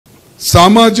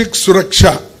Samajik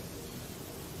Suraksha.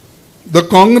 The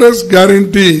Congress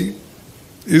guarantee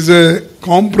is a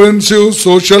comprehensive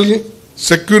social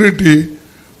security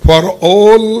for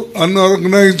all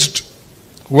unorganized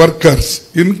workers,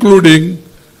 including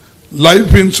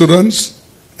life insurance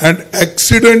and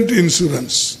accident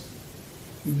insurance.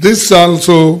 This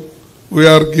also we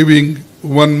are giving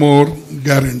one more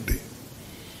guarantee.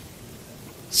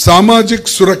 Samajik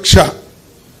Suraksha.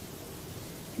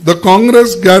 The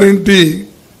Congress guarantee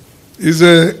is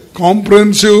a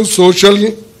comprehensive social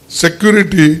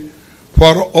security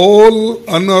for all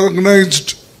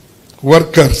unorganized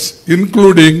workers,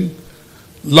 including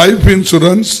life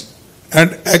insurance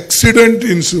and accident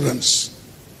insurance.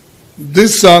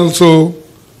 This also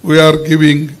we are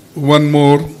giving one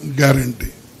more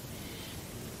guarantee.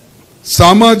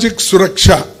 Samajik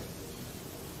Suraksha.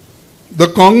 The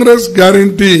Congress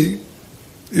guarantee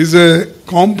is a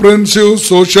comprehensive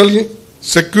social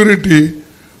security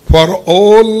for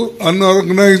all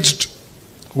unorganized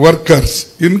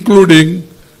workers, including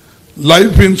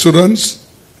life insurance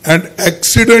and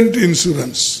accident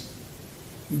insurance.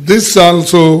 This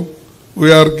also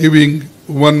we are giving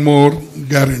one more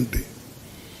guarantee.